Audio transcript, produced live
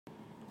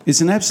It's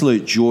an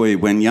absolute joy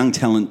when young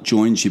talent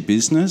joins your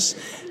business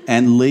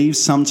and leaves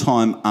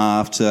sometime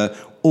after,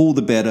 all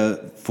the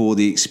better for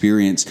the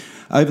experience.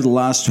 Over the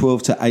last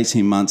 12 to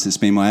 18 months, it's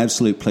been my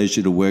absolute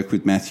pleasure to work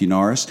with Matthew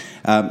Norris.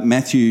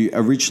 Matthew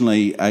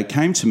originally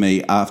came to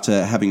me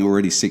after having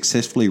already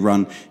successfully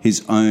run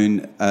his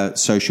own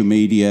social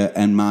media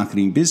and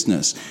marketing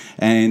business.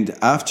 And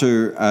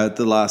after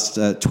the last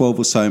 12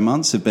 or so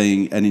months of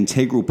being an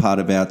integral part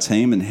of our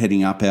team and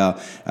heading up our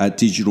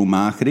digital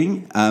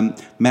marketing,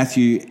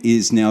 Matthew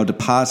is now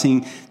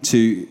departing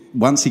to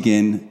once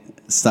again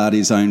start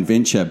his own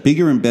venture.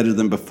 Bigger and better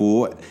than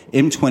before,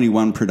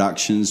 M21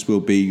 Productions will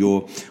be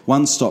your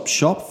one-stop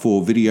shop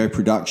for video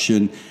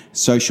production,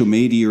 social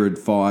media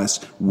advice,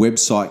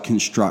 website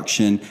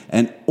construction,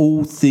 and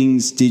all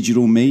things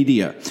digital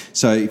media.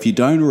 So if you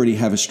don't already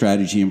have a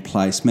strategy in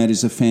place, Matt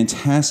is a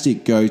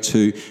fantastic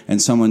go-to and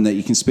someone that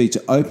you can speak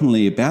to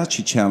openly about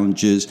your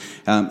challenges.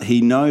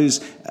 He knows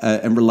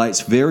and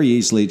relates very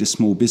easily to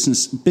small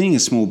business. Being a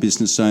small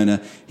business owner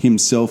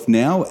himself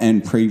now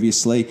and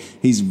previously,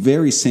 he's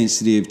very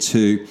sensitive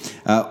to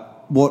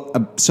what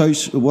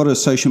a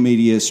social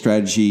media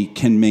strategy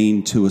can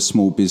mean to a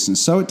small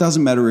business. So it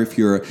doesn't matter if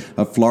you're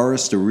a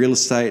florist, a real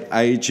estate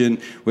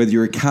agent, whether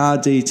you're a car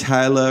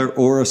detailer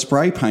or a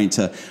spray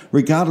painter,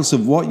 regardless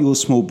of what your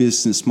small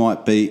business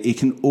might be, it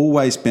can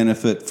always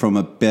benefit from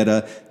a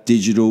better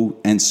digital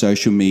and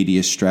social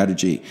media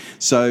strategy.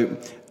 So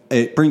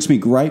it brings me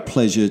great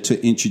pleasure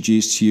to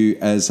introduce to you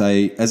as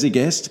a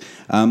guest.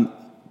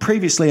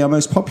 Previously, our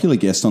most popular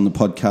guest on the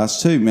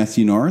podcast too,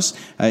 Matthew Norris.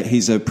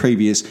 He's a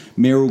previous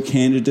mayoral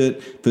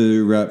candidate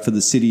for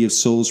the city of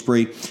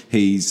Salisbury.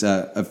 He's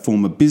a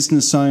former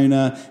business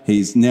owner.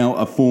 He's now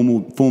a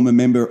former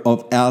member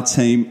of our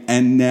team,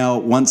 and now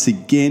once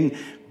again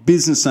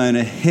business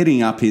owner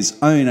heading up his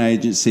own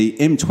agency,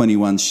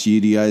 M21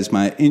 Studios.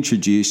 May I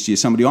introduce to you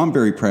somebody I'm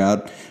very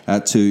proud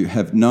to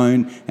have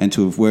known and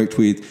to have worked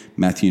with,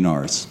 Matthew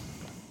Norris.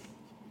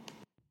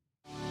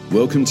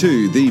 Welcome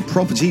to the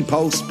Property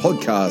Pulse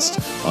podcast.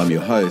 I'm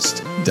your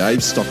host,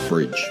 Dave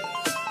Stockbridge.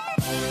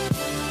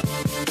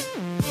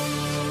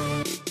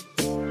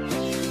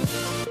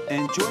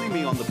 And joining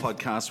me on the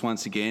podcast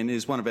once again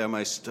is one of our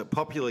most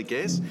popular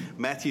guests,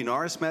 Matthew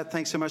Norris. Matt,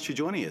 thanks so much for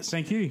joining us.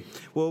 Thank you.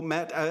 Well,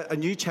 Matt, a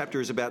new chapter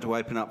is about to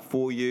open up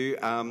for you.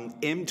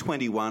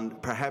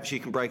 M21, perhaps you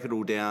can break it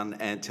all down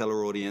and tell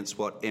our audience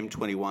what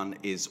M21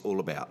 is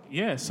all about.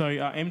 Yeah, so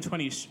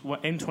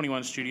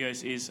M21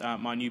 Studios is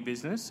my new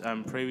business,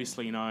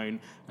 previously known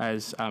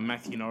as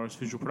Matthew Norris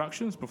Visual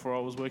Productions before I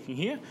was working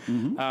here.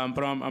 Mm-hmm.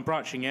 But I'm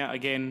branching out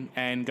again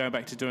and going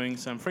back to doing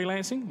some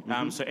freelancing.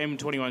 Mm-hmm. So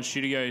M21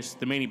 Studios,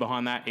 the meaning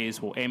behind that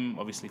is, well, M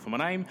obviously for my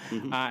name,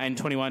 mm-hmm. And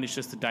 21 is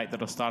just the date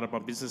that I started my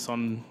business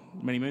on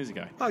many moons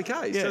ago.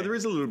 Okay, yeah. So there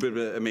is a little bit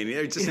of a meaning.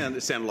 It just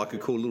sounded like a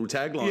cool little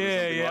tagline.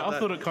 Yeah. I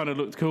thought it kind of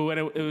looked cool, and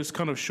it was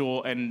kind of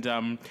short and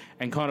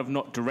kind of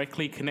not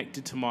directly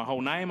connected to my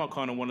whole name. I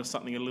kind of wanted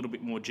something a little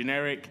bit more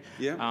generic.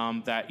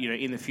 Yeah. That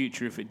in the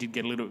future, if it did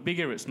get a little bit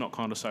bigger, it's not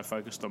kind of so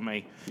focused on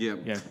me. Yeah.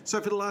 Yeah. So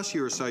for the last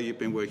year or so, you've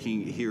been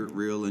working here at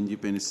Real, and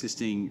you've been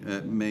assisting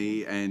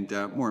me, and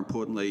more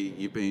importantly,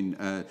 you've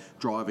been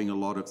driving a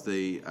lot of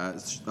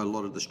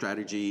the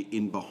strategy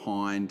in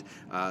behind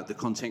the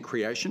content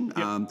creation.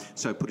 Yep.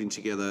 So putting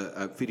together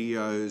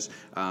videos,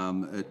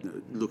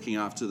 looking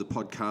after the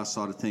podcast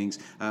side of things,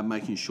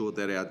 making sure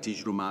that our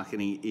digital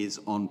marketing is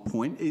on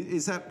point.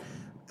 Is that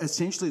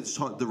essentially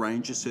the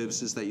range of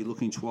services that you're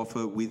looking to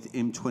offer with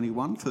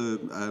M21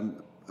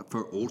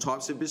 for all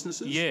types of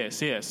businesses?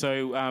 Yes, yeah.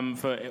 So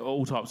for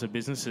all types of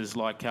businesses,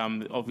 like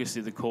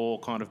obviously the core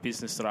kind of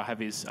business that I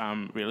have is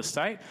real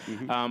estate,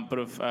 mm-hmm.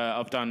 But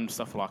I've done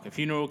stuff like a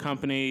funeral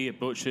company,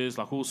 butchers,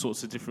 like all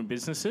sorts of different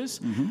businesses.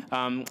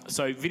 Mm-hmm.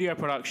 So video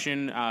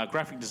production,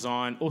 graphic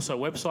design, also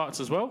websites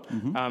as well.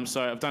 Mm-hmm.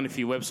 So I've done a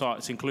few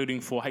websites, including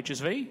for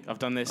HSV. I've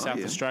done their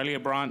South Australia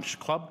branch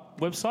club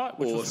website,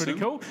 which was pretty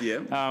cool. Yeah.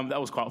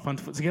 That was quite fun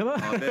to put together.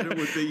 I bet it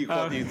would be. You're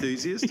quite the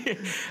enthusiast.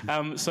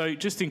 Yeah. So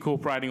just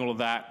incorporating all of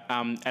that.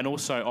 And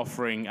also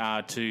offering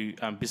to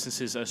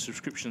businesses a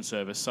subscription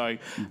service, so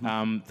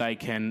mm-hmm. They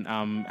can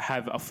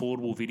have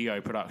affordable video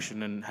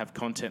production and have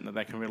content that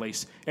they can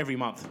release every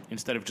month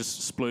instead of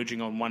just splurging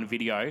on one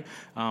video.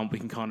 We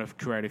can kind of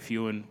create a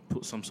few and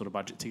put some sort of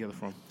budget together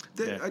for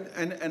them.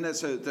 And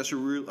that's a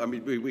real. I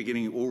mean, we're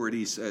getting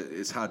already.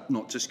 It's hard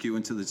not to skew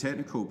into the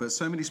technical, but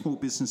so many small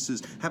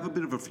businesses have a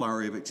bit of a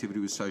flurry of activity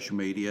with social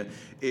media.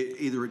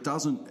 Either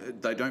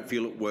they don't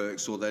feel it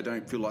works, or they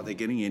don't feel like they're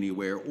getting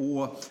anywhere,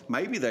 or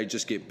maybe they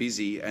just get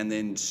busy and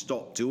then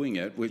stop doing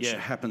it, which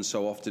happens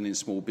so often in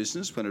small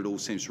business when it all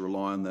seems to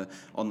rely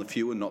on the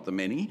few and not the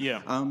many.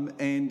 Yeah.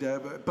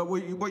 But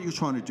what you're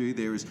trying to do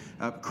there is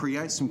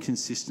create some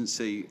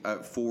consistency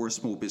for a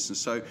small business.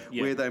 So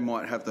where they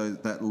might have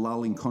that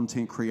lull in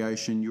content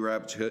creation, you're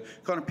able to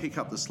kind of pick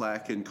up the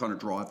slack and kind of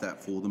drive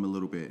that for them a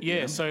little bit.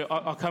 Yeah. So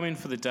I'll come in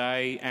for the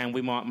day and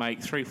we might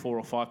make 3, 4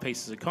 or 5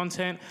 pieces of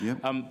content.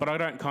 Yep. But I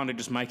don't kind of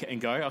just make it and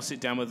go. I'll sit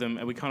down with them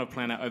and we kind of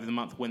plan out over the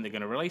month when they're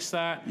going to release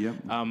that. Yep.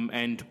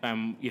 and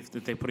if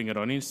they're putting it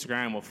on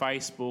Instagram or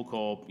Facebook,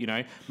 or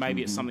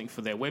maybe it's something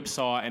for their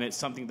website, and it's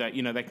something that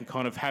they can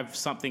kind of have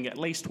something at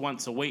least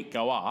once a week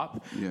go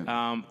up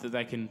that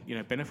they can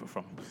benefit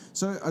from.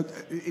 So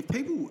if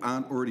people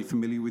aren't already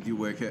familiar with your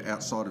work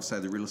outside of, say,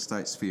 the real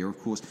estate sphere, of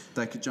course,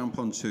 they could jump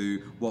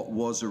onto what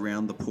was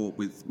Around the Port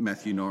with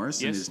Matthew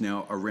Norris and is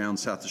now Around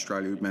South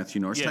Australia with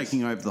Matthew Norris,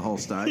 taking over the whole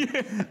state.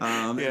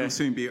 It'll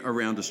soon be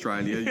Around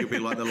Australia. You'll be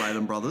like the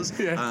Leyland brothers,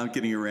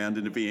 getting around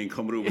in a VN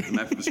Commodore with the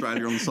map of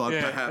Australia on the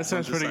side. Perhaps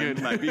that sounds pretty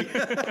good. Maybe.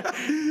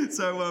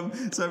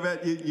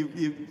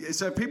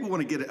 So people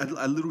want to get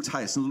a little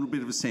taste, a little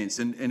bit of a sense,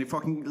 and if I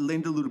can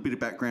lend a little bit of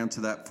background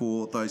to that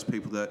for those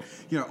people that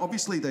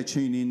obviously they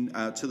tune in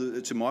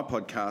to my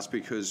podcast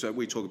because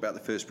we talk about the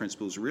first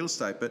principles of real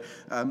estate, but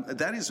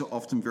that is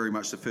often very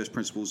much the first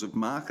principles of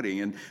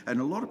marketing, and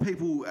a lot of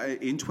people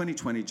in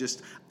 2020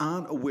 just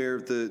aren't aware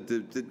of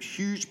the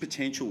huge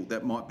potential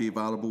that might be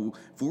available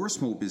for a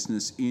small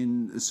business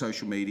in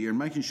social media, and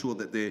making sure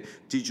that their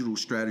digital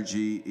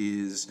strategy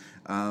is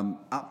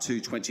up to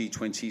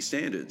 2020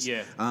 standards.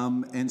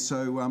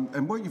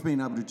 And what you've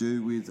been able to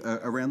do with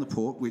Around the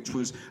Port, which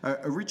was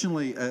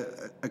originally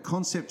a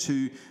concept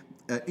to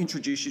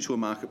introduce you to a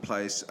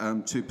marketplace,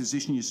 to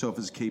position yourself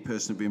as a key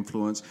person of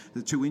influence,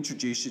 to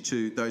introduce you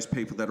to those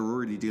people that are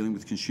already dealing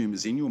with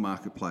consumers in your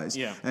marketplace.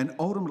 And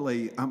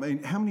ultimately, I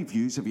mean, how many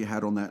views have you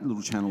had on that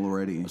little channel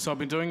already? So I've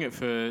been doing it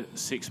for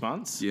 6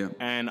 months.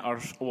 And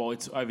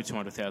it's over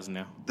 200,000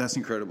 now. That's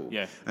incredible.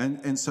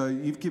 And so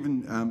you've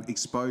given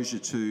exposure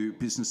to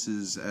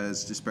businesses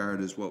as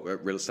disparate as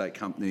real estate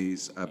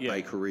companies,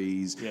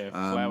 bakeries,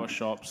 flower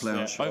shops.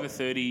 Over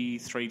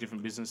 33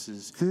 different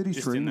businesses. 33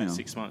 just in now. that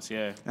 6 months.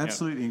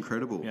 Absolutely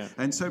incredible.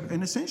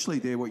 And essentially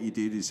there what you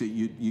did is that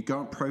you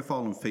go and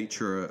profile and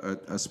feature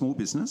a small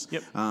business.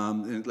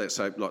 Let's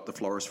say like the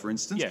florist, for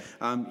instance.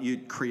 You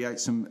create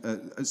some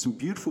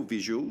beautiful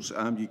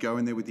visuals. You go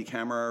in there with your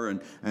camera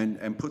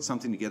and put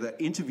something together,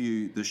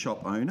 interview the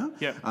shop owner.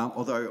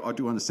 Although I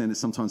do understand there's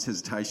sometimes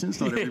hesitations.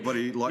 Not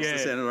everybody likes the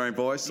sound of their own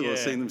voice or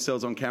seeing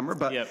themselves on camera,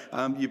 but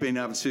you've been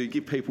able to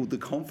give people the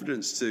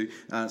confidence to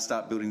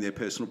start building their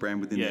personal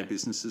brand within their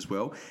business as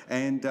well,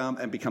 and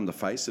become the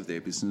face of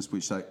their business,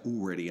 which they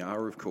already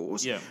are, of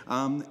course.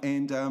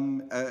 And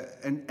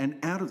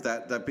out of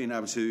that, they've been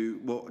able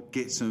to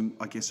get some,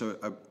 I guess,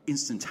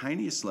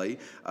 instantaneously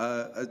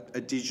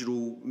a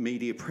digital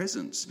media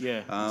presence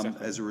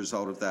as a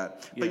result of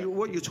that. But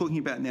what you're talking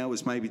about now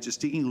is maybe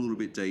just digging a little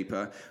bit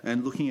deeper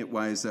and looking at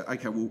ways that,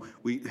 okay, well,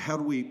 how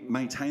do we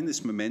maintain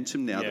this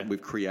momentum now that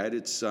we've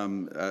created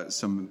some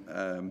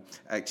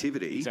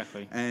activity?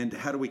 And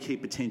how do we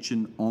keep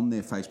attention on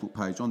their Facebook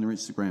page, on their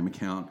Instagram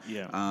account?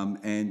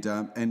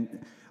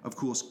 And of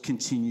course,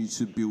 continue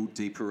to build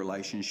deeper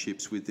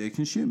relationships with their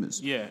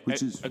consumers.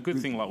 Which is a good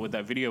thing, like with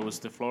that video, was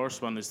the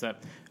florist one, is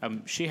that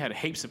she had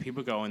heaps of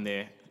people go in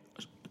there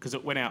because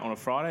it went out on a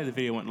Friday. The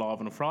video went live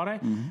on a Friday,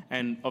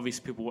 and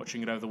obviously people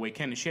watching it over the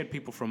weekend. And she had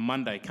people from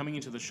Monday coming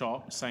into the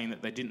shop saying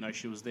that they didn't know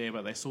she was there,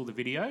 but they saw the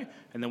video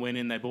and they went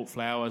in. They bought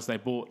flowers. They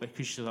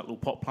she had like little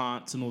pot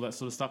plants and all that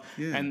sort of stuff.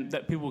 And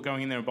that people were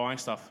going in there and buying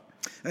stuff.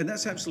 And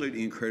that's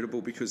absolutely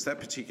incredible, because that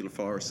particular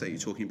florist that you're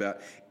talking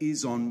about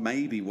is on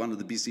maybe one of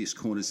the busiest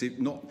corners,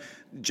 not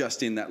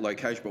just in that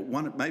location,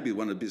 but maybe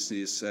one of the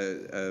busiest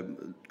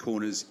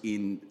corners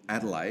in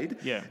Adelaide.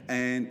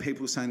 And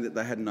people saying that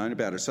they hadn't known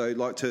about it. So,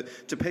 like,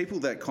 to people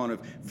that kind of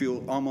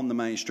feel, I'm on the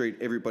main street,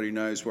 everybody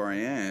knows where I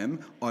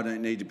am, I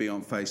don't need to be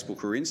on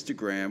Facebook or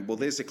Instagram. Well,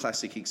 there's a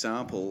classic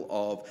example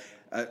of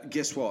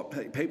guess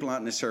what? People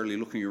aren't necessarily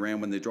looking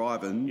around when they're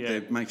driving.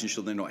 They're making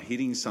sure they're not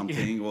hitting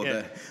something or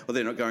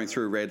they're not going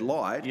through a red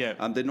light.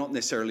 They're not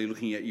necessarily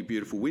looking at your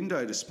beautiful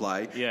window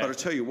display. But I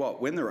tell you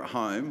what, when they're at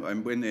home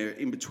and when they're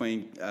in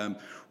between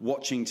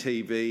watching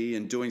TV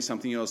and doing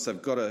something else,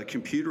 they've got a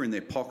computer in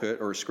their pocket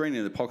or a screen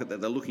in their pocket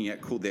that they're looking at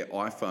called their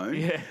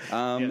iPhone.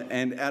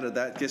 And out of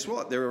that, guess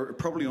what? They're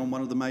probably on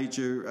one of the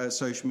major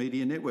social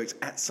media networks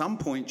at some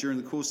point during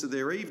the course of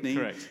their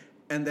evening.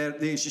 And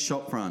there's your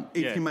shop front.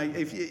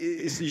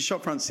 It's your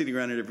shop front sitting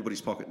around in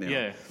everybody's pocket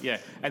now.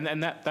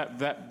 And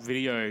that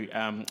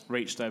video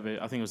reached over,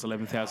 I think it was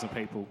 11,000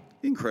 people.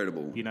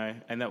 Incredible.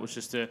 And that was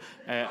just a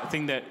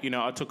thing that,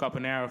 I took up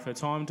an hour of her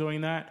time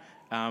doing that.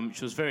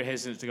 She was very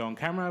hesitant to go on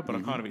camera, but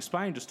I kind of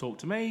explained, just talk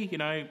to me,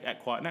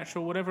 act quite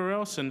natural, whatever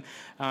else. And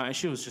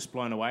she was just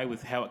blown away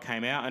with how it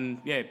came out. And,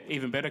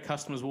 even better,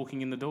 customers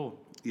walking in the door.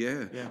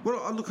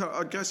 Well, look,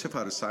 I'd go so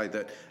far to say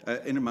that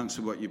in amongst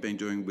what you've been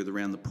doing with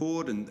Around the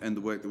Port and the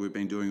work that we've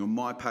been doing on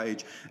my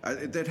page,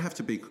 there'd have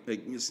to be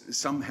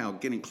somehow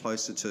getting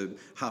closer to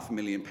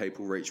 500,000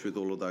 people reached with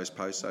all of those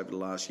posts over the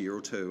last year or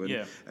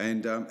two.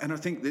 And I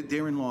think that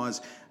therein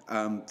lies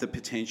the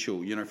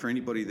potential, for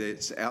anybody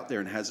that's out there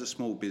and has a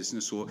small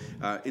business, or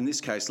in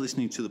this case,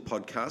 listening to the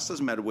podcast.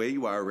 Doesn't matter where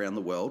you are around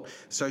the world,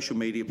 social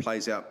media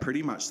plays out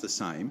pretty much the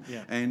same.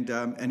 And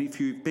if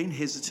you've been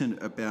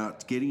hesitant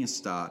about getting a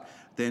start,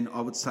 then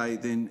I would say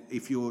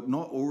if you're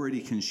not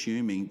already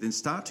consuming, then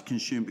start to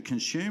consume, but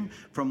consume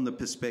from the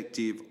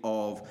perspective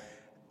of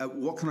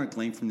what can I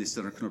glean from this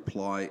that I can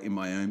apply in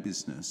my own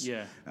business?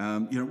 Yeah.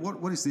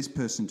 What is this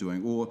person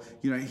doing? Or,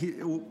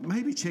 or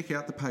maybe check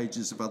out the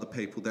pages of other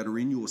people that are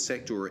in your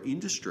sector or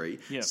industry,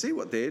 see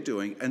what they're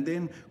doing, and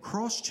then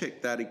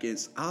cross-check that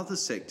against other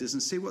sectors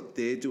and see what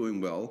they're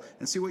doing well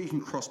and see what you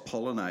can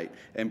cross-pollinate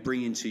and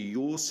bring into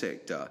your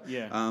sector.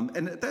 Yeah.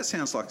 And that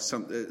sounds like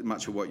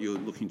much of what you're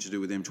looking to do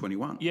with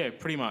M21. Yeah,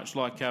 pretty much.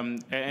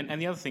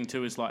 And the other thing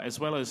too is, like, as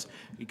well as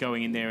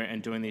going in there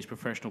and doing these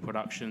professional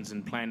productions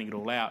and planning it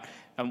all out,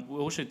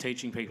 we're also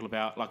teaching people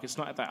about, like, it's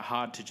not that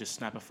hard to just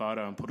snap a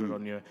photo and put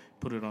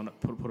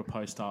a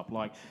post up.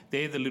 Like,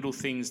 they're the little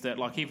things that,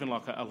 like, even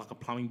like a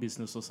plumbing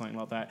business or something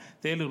like that,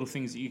 they're little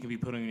things that you can be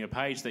putting on your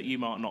page that you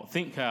might not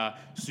think are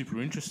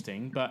super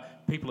interesting,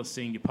 but people are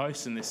seeing your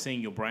posts and they're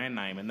seeing your brand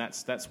name, and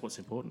that's what's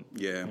important.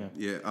 Yeah.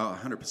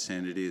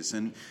 100% it is.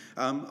 And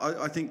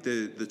I think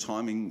the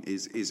timing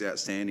is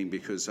outstanding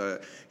because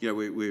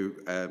we're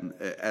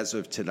as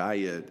of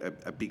today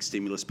a big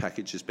stimulus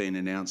package has been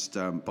announced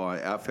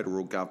by our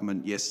federal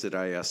government.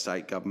 Yesterday, our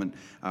state government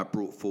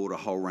brought forward a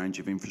whole range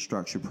of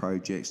infrastructure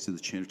projects to the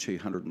tune of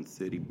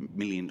 $230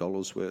 million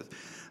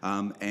worth.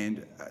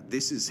 And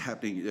this is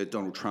happening.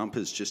 Donald Trump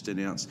has just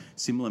announced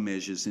similar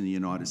measures in the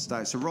United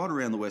States. So right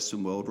around the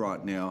Western world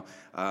right now,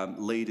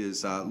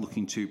 leaders are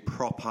looking to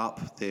prop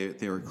up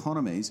their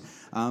economies.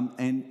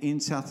 And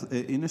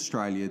in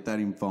Australia, that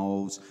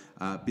involves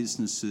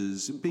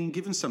businesses being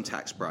given some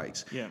tax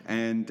breaks. Yeah.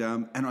 And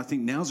I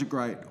think now's a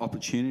great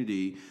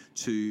opportunity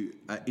to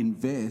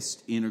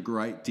invest in a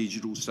great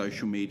digital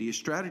social media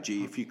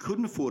strategy. If you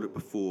couldn't afford it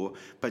before,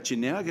 but you're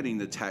now getting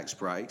the tax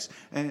breaks,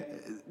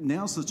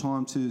 now's the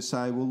time to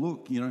say, well,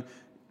 look,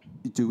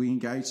 do we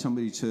engage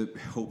somebody to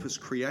help us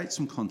create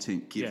some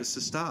content, give us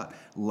a start,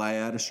 lay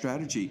out a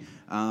strategy?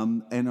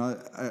 And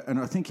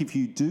I think if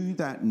you do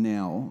that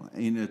now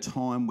in a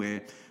time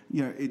where,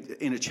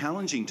 in a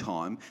challenging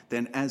time,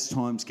 then as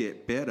times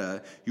get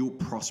better, you'll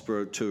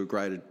prosper to a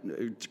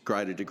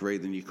greater degree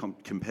than your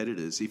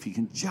competitors if you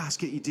can just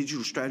get your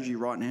digital strategy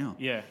right now.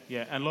 Yeah.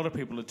 And a lot of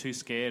people are too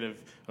scared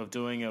of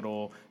doing it,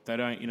 or they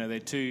don't, they're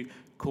too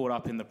caught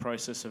up in the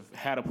process of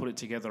how to put it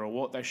together or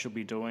what they should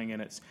be doing,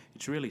 and it's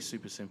really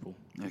super simple.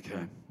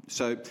 Okay.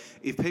 So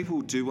if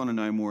people do want to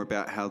know more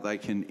about how they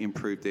can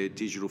improve their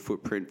digital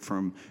footprint,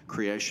 from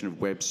creation of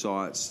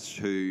websites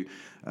to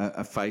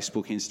a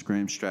Facebook,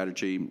 Instagram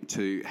strategy,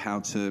 to how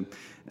to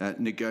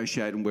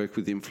negotiate and work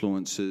with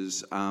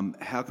influencers,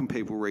 how can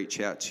people reach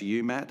out to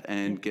you, Matt,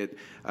 and get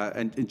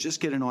and just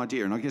get an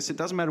idea? And I guess it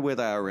doesn't matter where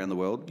they are around the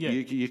world. Yeah.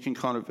 You can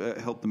kind of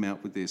help them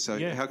out with this. So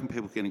how can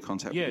people get in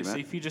contact with you, Matt? So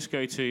if you just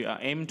go to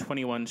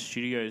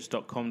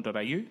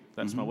m21studios.com.au,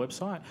 that's my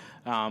website.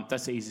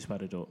 That's the easiest way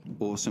to do it.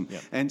 Awesome.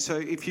 Yep. And so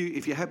if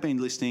you have been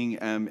listening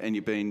and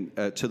you've been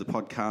to the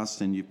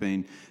podcast and you've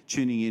been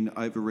tuning in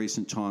over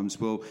recent times,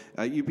 well,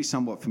 you'd be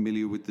somewhat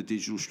familiar with the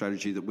digital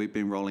strategy that we've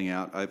been rolling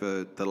out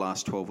over the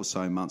last 12 or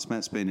so months.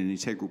 Matt's been an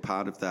integral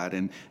part of that,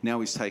 and now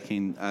he's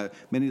taking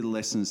many of the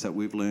lessons that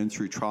we've learned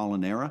through trial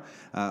and error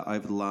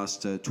over the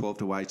last 12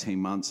 to 18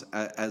 months,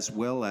 as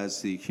well as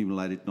the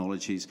accumulated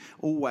knowledge. He's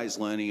always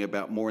learning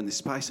about more, in this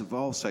space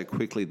evolves so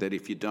quickly that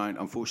if you don't,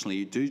 unfortunately,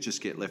 you do just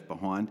get left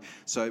behind.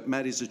 So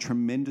Matt is a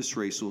tremendous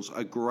resource,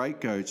 a great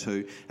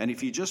go-to, and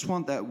if you just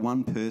want that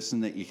one person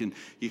that you can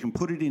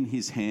put it in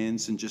his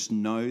hands and just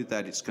know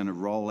that it's going to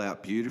roll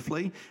out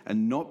beautifully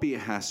and not be a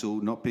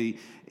hassle, not be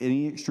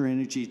any extra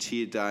energy to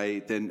your day,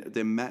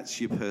 then Matt's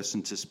your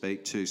person to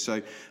speak to. So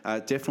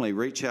definitely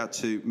reach out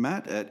to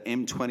Matt at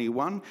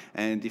M21,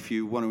 and if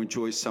you want to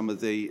enjoy some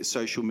of the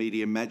social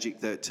media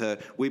magic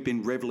that we've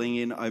been reveling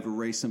in over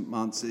recent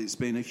months, it's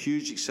been a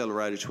huge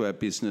accelerator to our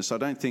business. I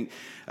don't think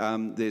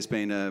there's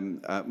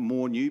been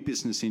more new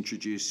business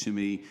introduced to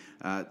me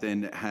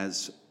than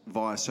has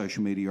via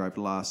social media over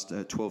the last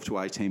 12 to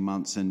 18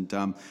 months, and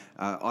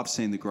I've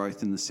seen the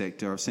growth in the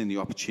sector. I've seen the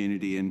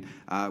opportunity, and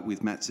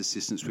with Matt's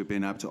assistance, we've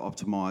been able to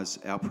optimise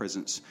our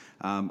presence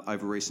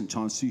over recent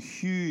times to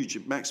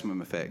huge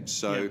maximum effect.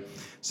 So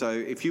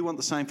if you want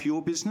the same for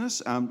your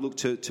business, look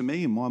to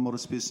me and my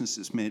modest business.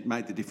 It's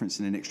made the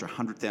difference in an extra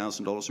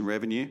 $100,000 in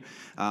revenue.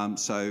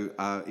 So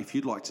if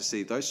you'd like to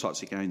see those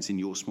types of gains in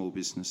your small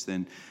business,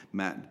 then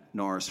Matt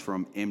Norris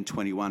from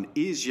M21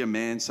 is your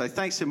man. So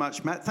thanks so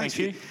much, Matt. Thanks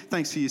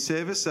for your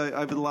service. So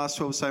over the last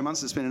 12 or so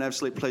months, it's been an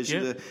absolute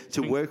pleasure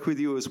to work with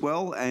you as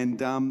well.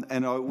 And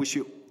I wish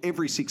you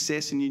every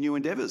success in your new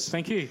endeavours.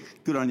 Thank you.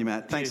 Good on you,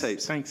 Matt. Thanks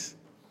heaps. Thanks.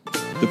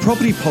 The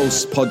Property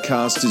Pulse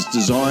podcast is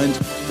designed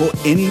for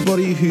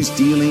anybody who's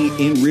dealing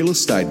in real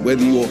estate,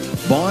 whether you're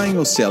buying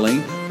or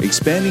selling,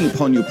 expanding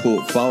upon your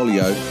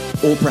portfolio,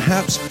 or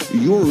perhaps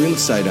you're a real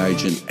estate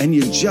agent and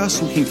you're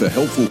just looking for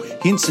helpful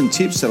hints and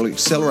tips that will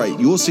accelerate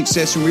your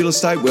success in real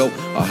estate. Well,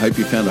 I hope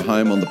you found a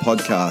home on the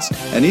podcast.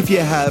 And if you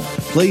have,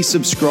 please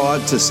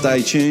subscribe to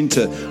stay tuned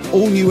to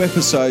all new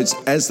episodes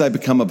as they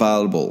become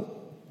available.